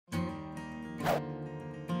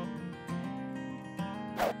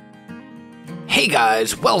Hey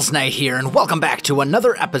guys, Welsknight here, and welcome back to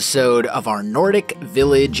another episode of our Nordic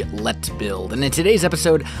Village Let's Build. And in today's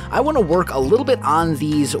episode, I want to work a little bit on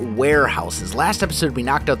these warehouses. Last episode, we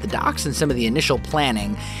knocked out the docks and some of the initial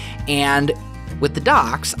planning, and with the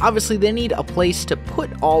docks, obviously they need a place to put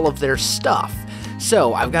all of their stuff.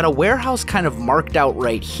 So I've got a warehouse kind of marked out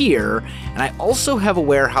right here, and I also have a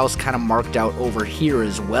warehouse kind of marked out over here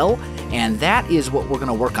as well, and that is what we're going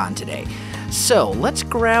to work on today. So let's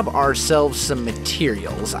grab ourselves some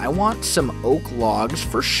materials. I want some oak logs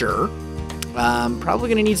for sure. Probably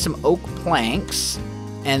going to need some oak planks.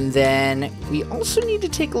 And then we also need to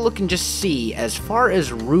take a look and just see, as far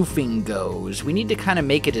as roofing goes, we need to kind of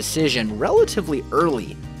make a decision relatively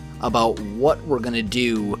early about what we're going to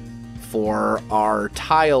do for our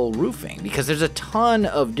tile roofing, because there's a ton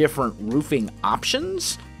of different roofing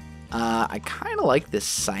options. I kind of like this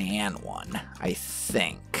cyan one, I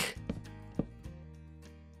think.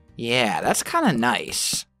 Yeah, that's kind of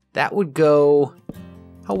nice. That would go...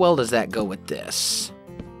 How well does that go with this?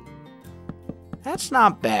 That's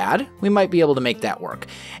not bad. We might be able to make that work.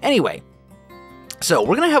 Anyway, so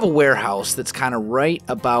we're going to have a warehouse that's kind of right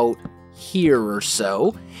about here or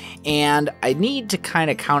so. And I need to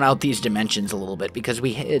kind of count out these dimensions a little bit, because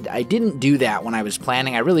I didn't do that when I was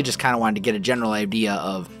planning. I really just kind of wanted to get a general idea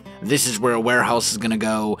of this is where a warehouse is going to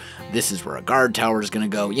go, this is where a guard tower is going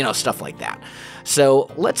to go, you know, stuff like that.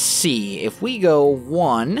 So let's see, if we go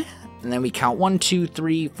 1, and then we count 1, 2,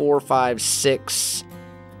 3, 4, 5, 6,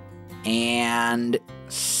 and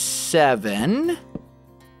 7.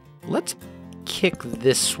 Let's kick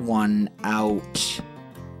this one out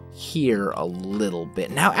here a little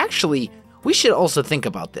bit. Now, actually, we should also think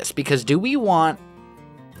about this, because where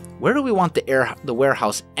do we want the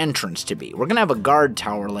warehouse entrance to be? We're going to have a guard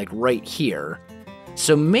tower like right here.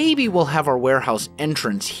 So maybe we'll have our warehouse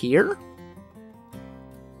entrance here.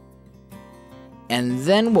 And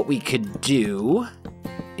then what we could do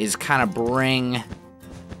is kind of bring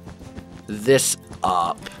this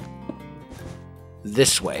up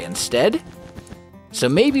this way instead. So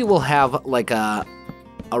maybe we'll have like a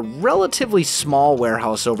relatively small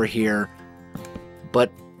warehouse over here,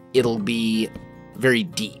 but it'll be very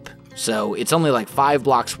deep. So it's only like 5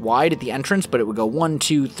 blocks wide at the entrance, but it would go 1,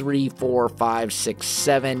 2, 3, 4, 5, 6,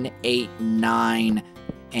 7, 8, 9,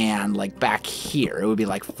 and like back here, it would be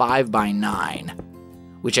like 5 by 9,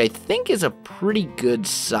 which I think is a pretty good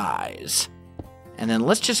size. And then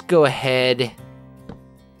let's just go ahead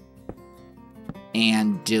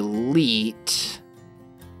and delete.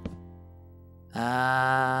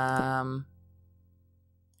 Let's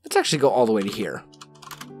actually go all the way to here.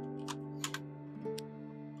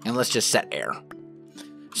 And let's just set air.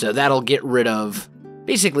 So that'll get rid of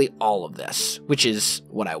basically all of this, which is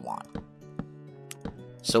what I want.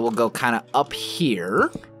 So we'll go kind of up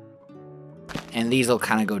here, and these will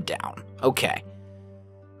kind of go down. Okay.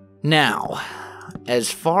 Now,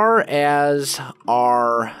 as far as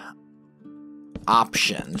our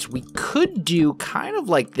options, we could do kind of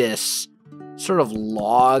like this sort of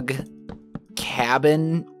log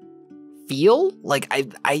cabin feel. Like,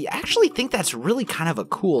 I actually think that's really kind of a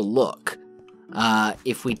cool look.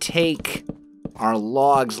 If we take our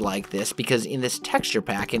logs like this, because in this texture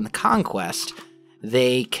pack, in the Conquest,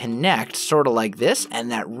 they connect sort of like this,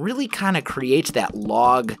 and that really kind of creates that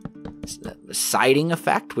log siding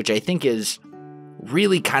effect, which I think is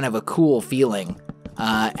really kind of a cool feeling,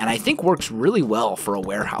 and I think works really well for a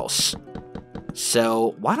warehouse.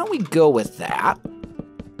 So why don't we go with that?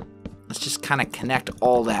 Let's just kind of connect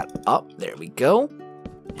all that up. There we go.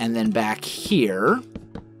 And then back here,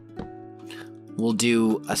 we'll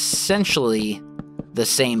do essentially the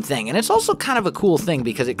same thing. And it's also kind of a cool thing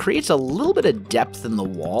because it creates a little bit of depth in the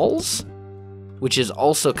walls, which is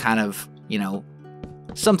also kind of, you know,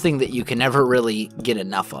 something that you can never really get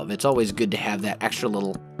enough of. It's always good to have that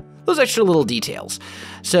those extra little details.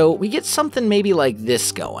 So we get something maybe like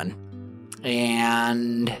this going.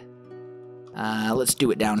 And let's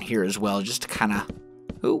do it down here as well, just to kind of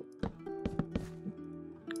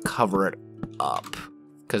cover it up.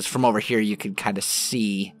 Because from over here you can kind of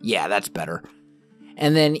see, yeah, that's better.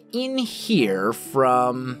 And then in here,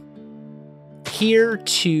 from here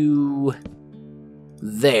to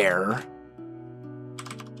there,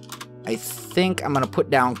 I think I'm going to put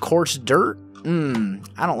down coarse dirt.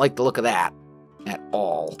 I don't like the look of that at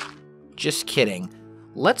all. Just kidding.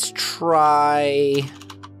 Let's try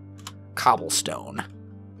cobblestone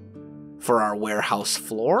for our warehouse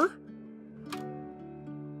floor.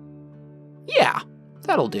 Yeah,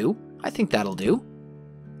 that'll do. I think that'll do.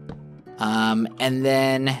 And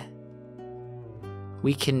then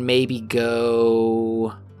we can maybe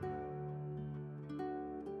go...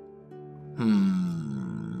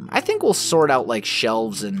 we'll sort out like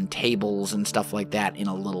shelves and tables and stuff like that in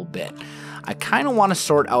a little bit. I kind of want to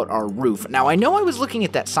sort out our roof. Now, I know I was looking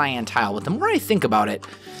at that cyan tile, but the more I think about it,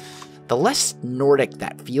 the less Nordic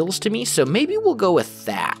that feels to me, so maybe we'll go with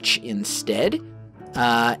thatch instead,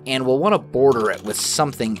 and we'll want to border it with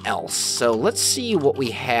something else. So let's see what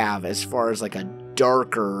we have as far as like a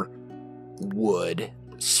darker wood.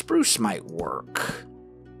 Spruce might work.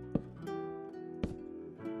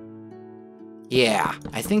 Yeah,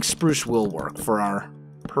 I think spruce will work for our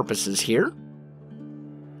purposes here.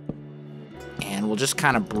 And we'll just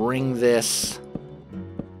kind of bring this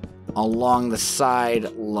along the side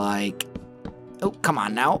like, oh, come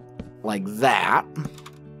on now, like that.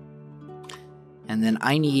 And then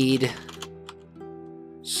I need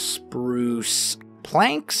spruce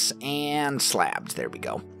planks and slabs. There we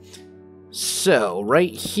go. So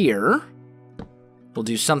right here, we'll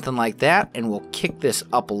do something like that, and we'll kick this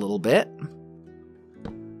up a little bit.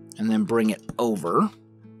 And then bring it over.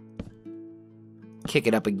 Kick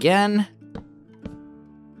it up again.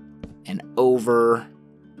 And over.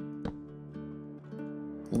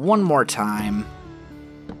 One more time.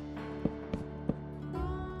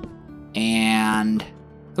 And,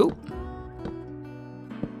 oop,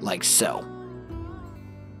 like so.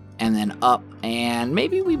 And then up, and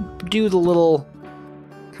maybe we do the little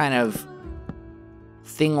kind of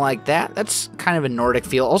thing like that. That's kind of a Nordic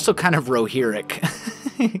feel, also kind of Rohirric.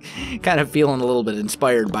 Kind of feeling a little bit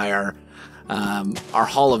inspired by our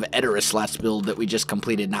Hall of Edoras last build that we just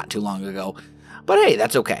completed not too long ago. But hey,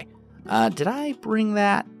 that's okay. Did I bring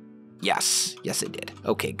that? Yes. Yes, I did.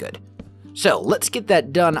 Okay, good. So let's get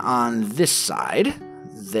that done on this side.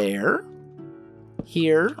 There.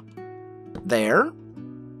 Here. There.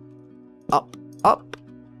 Up. Up.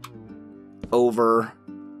 Over.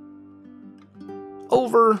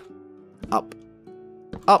 Over. Up.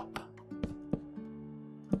 Up.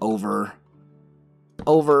 Over.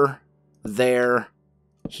 Over. There.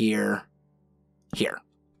 Here. Here.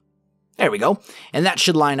 There we go. And that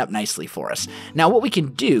should line up nicely for us. Now what we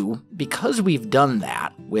can do, because we've done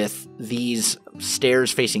that with these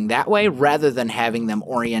stairs facing that way, rather than having them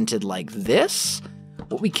oriented like this,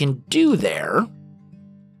 what we can do there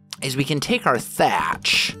is we can take our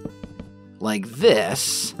thatch like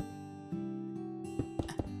this,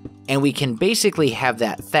 and we can basically have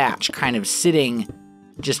that thatch kind of sitting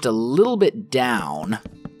just a little bit down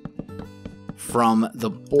from the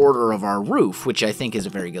border of our roof, which I think is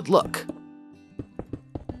a very good look.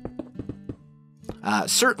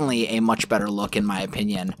 Certainly a much better look, in my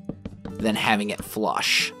opinion, than having it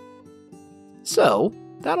flush. So,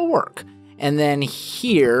 that'll work. And then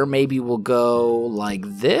here, maybe we'll go like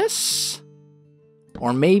this.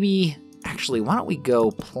 Or maybe, actually, why don't we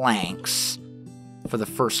go planks for the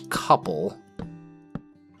first couple.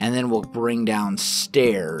 And then we'll bring down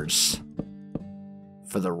stairs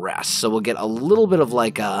for the rest. So we'll get a little bit of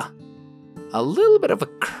like a little bit of a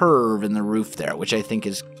curve in the roof there, which I think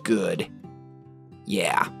is good.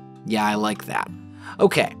 Yeah, I like that.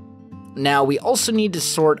 Okay, now we also need to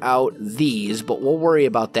sort out these, but we'll worry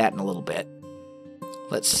about that in a little bit.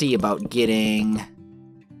 Let's see about getting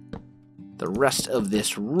the rest of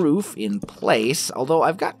this roof in place, although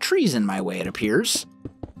I've got trees in my way, it appears.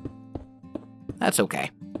 That's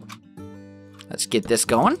okay. Let's get this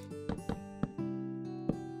going.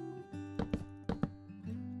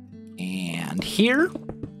 And here.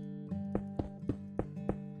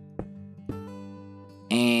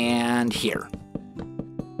 And here.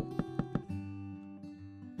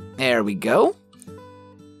 There we go.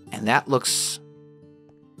 And that looks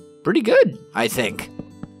pretty good, I think.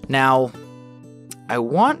 Now, I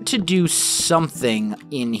want to do something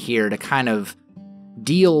in here to kind of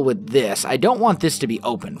deal with this. I don't want this to be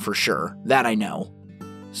open for sure. That I know.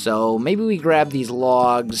 So maybe we grab these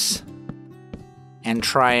logs and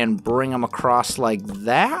try and bring them across like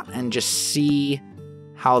that and just see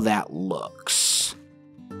how that looks.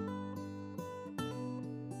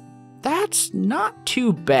 That's not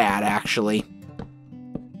too bad, actually.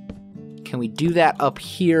 Can we do that up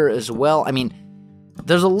here as well? I mean,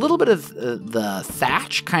 there's a little bit of the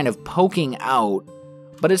thatch kind of poking out,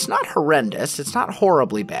 but it's not horrendous. It's not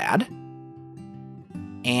horribly bad.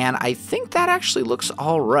 And I think that actually looks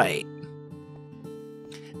all right.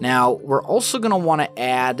 Now, we're also going to want to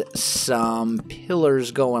add some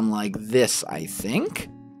pillars going like this, I think.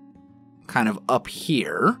 Kind of up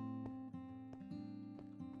here.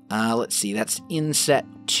 Let's see, that's inset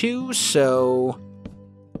 2, so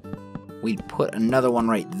we'd put another one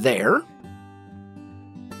right there.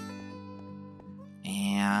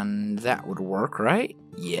 And that would work, right?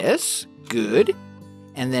 Yes, good.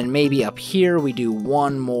 And then maybe up here we do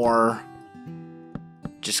one more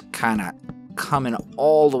just kind of coming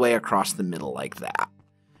all the way across the middle like that.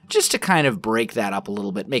 Just to kind of break that up a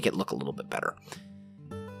little bit, make it look a little bit better.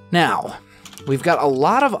 Now, we've got a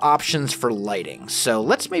lot of options for lighting, so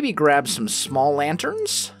let's maybe grab some small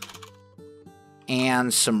lanterns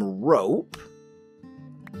and some rope.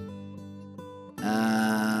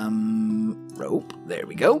 Rope, there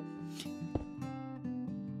we go.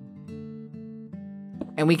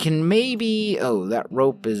 And we can maybe, oh, that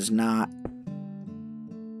rope is not,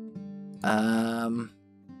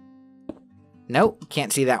 nope,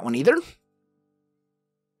 can't see that one either.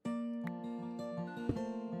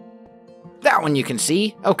 That one you can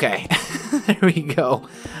see. Okay, there we go.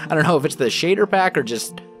 I don't know if it's the shader pack or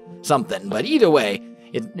just something, but either way,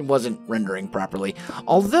 it wasn't rendering properly.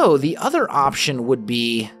 Although the other option would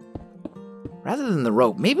be, rather than the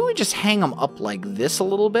rope, maybe we just hang them up like this a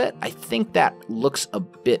little bit. I think that looks a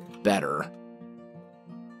bit better.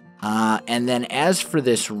 And then as for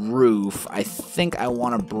this roof, I think I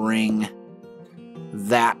want to bring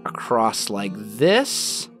that across like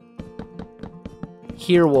this.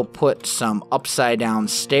 Here we'll put some upside down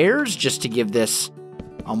stairs just to give this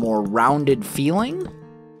a more rounded feeling.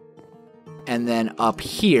 And then up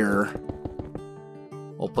here,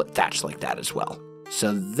 we'll put thatch like that as well.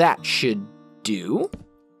 So that should do.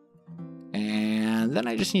 And then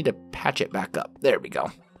I just need to patch it back up. There we go.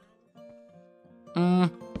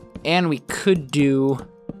 And we could do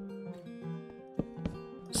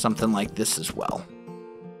something like this as well.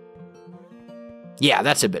 Yeah,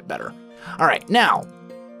 that's a bit better. All right, now,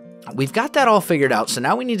 we've got that all figured out, so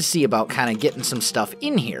now we need to see about kind of getting some stuff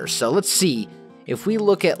in here. So let's see, if we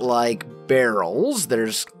look at, like, barrels, we're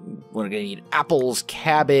going to need apples,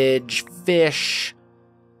 cabbage, fish,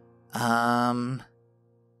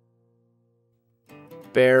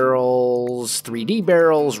 barrels, 3D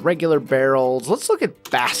barrels, regular barrels. Let's look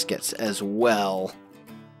at baskets as well.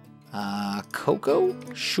 Cocoa?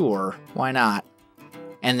 Sure, why not?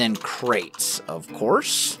 And then crates, of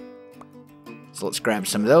course. So let's grab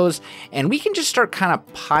some of those. And we can just start kind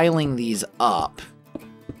of piling these up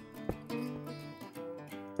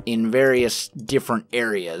in various different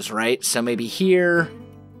areas, right? So maybe here,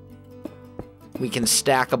 we can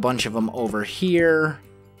stack a bunch of them over here.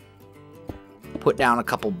 Put down a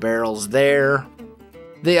couple barrels there.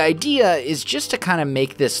 The idea is just to kind of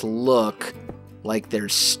make this look like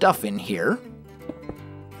there's stuff in here.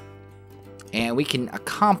 And we can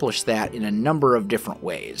accomplish that in a number of different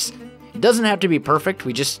ways. It doesn't have to be perfect,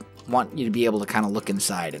 we just want you to be able to kind of look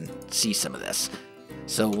inside and see some of this.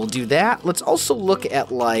 So we'll do that. Let's also look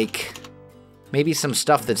at, like, maybe some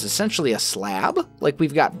stuff that's essentially a slab. Like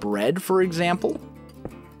we've got bread, for example.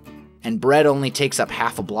 And bread only takes up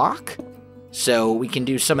half a block. So we can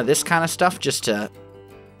do some of this kind of stuff just to,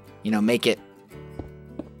 you know, make it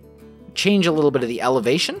change a little bit of the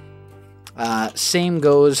elevation. Same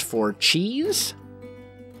goes for cheese.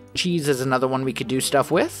 Cheese is another one we could do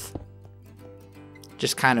stuff with.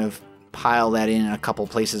 Just kind of pile that in a couple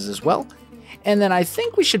places as well. And then I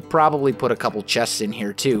think we should probably put a couple chests in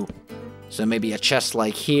here too. So maybe a chest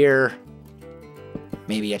like here.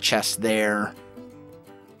 Maybe a chest there.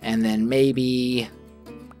 And then maybe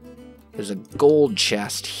there's a gold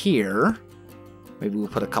chest here. Maybe we'll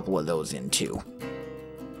put a couple of those in too.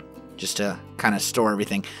 Just to kind of store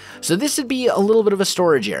everything. So this would be a little bit of a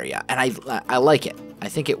storage area. And I like it. I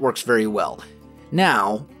think it works very well.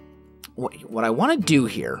 Now, what I want to do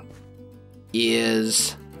here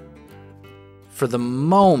is, for the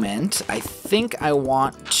moment, I think I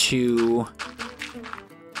want to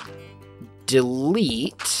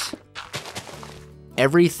delete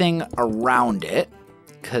everything around it,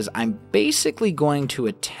 because I'm basically going to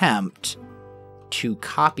attempt to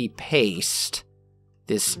copy-paste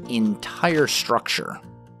this entire structure.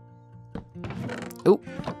 Oop.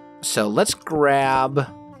 So let's grab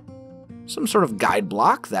some sort of guide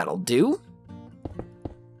block. That'll do.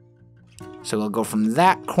 So we'll go from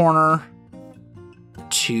that corner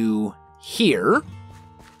to here.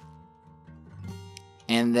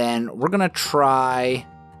 And then we're going to try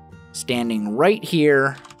standing right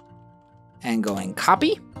here and going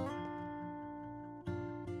copy.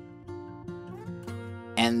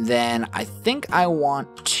 And then I think I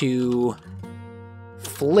want to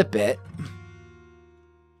flip it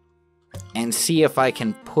and see if I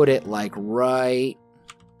can put it like right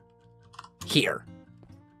here.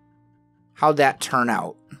 How'd that turn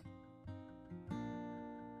out?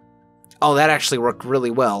 Oh, that actually worked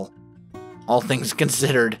really well, all things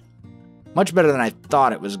considered. Much better than I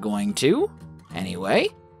thought it was going to, anyway.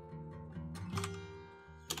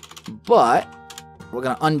 But we're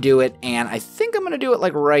going to undo it, and I think I'm going to do it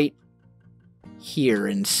like right here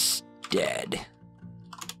instead.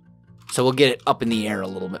 So we'll get it up in the air a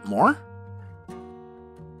little bit more.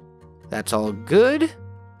 That's all good.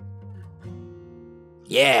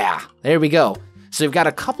 Yeah, there we go. So we've got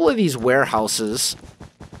a couple of these warehouses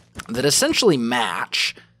that essentially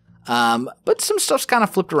match, but some stuff's kind of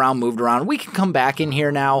flipped around, moved around. We can come back in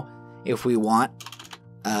here now if we want.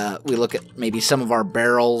 We look at maybe some of our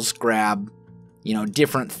barrels, grab, you know,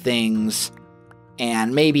 different things,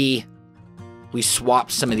 and maybe we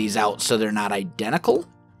swap some of these out so they're not identical.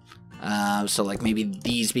 So like maybe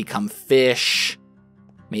these become fish,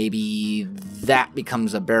 maybe that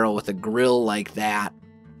becomes a barrel with a grill like that.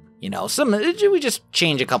 You know, we just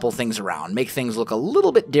change a couple things around, make things look a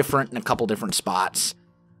little bit different in a couple different spots,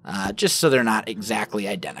 just so they're not exactly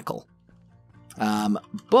identical.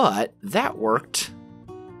 But that worked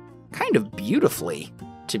kind of beautifully,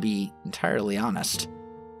 to be entirely honest.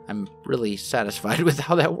 I'm really satisfied with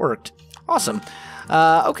how that worked. Awesome.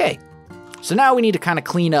 Okay, so now we need to kind of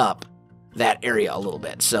clean up that area a little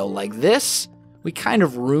bit. So like this, we kind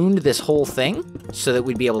of ruined this whole thing so that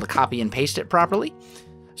we'd be able to copy and paste it properly.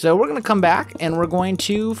 So we're going to come back and we're going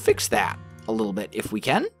to fix that a little bit if we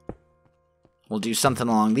can. We'll do something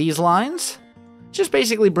along these lines. Just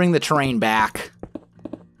basically bring the terrain back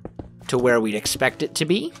to where we'd expect it to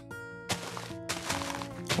be.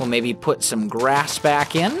 We'll maybe put some grass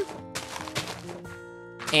back in.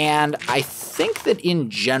 And I think that in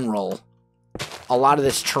general, a lot of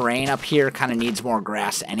this terrain up here kind of needs more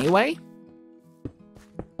grass anyway.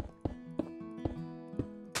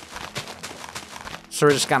 So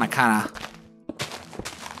we're just gonna kind of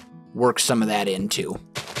work some of that in too.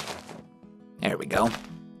 There we go.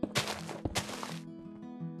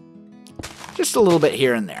 Just a little bit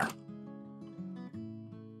here and there.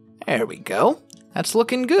 There we go. That's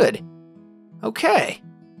looking good. Okay.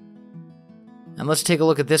 And let's take a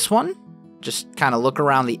look at this one. Just kind of look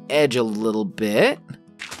around the edge a little bit.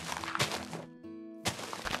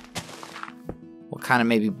 We'll kind of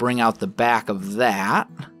maybe bring out the back of that.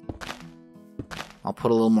 I'll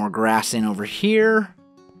put a little more grass in over here.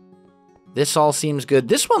 This all seems good.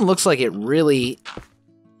 This one looks like it really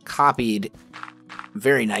copied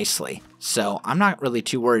very nicely. So I'm not really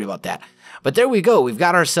too worried about that. But there we go. We've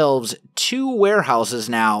got ourselves 2 warehouses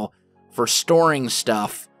now for storing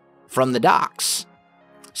stuff from the docks.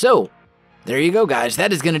 So there you go, guys.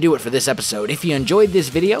 That is going to do it for this episode. If you enjoyed this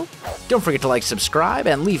video, don't forget to like, subscribe,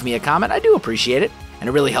 and leave me a comment. I do appreciate it, and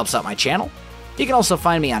it really helps out my channel. You can also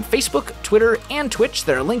find me on Facebook, Twitter, and Twitch.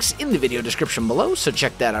 There are links in the video description below, so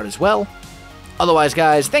check that out as well. Otherwise,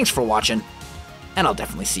 guys, thanks for watching, and I'll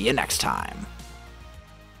definitely see you next time.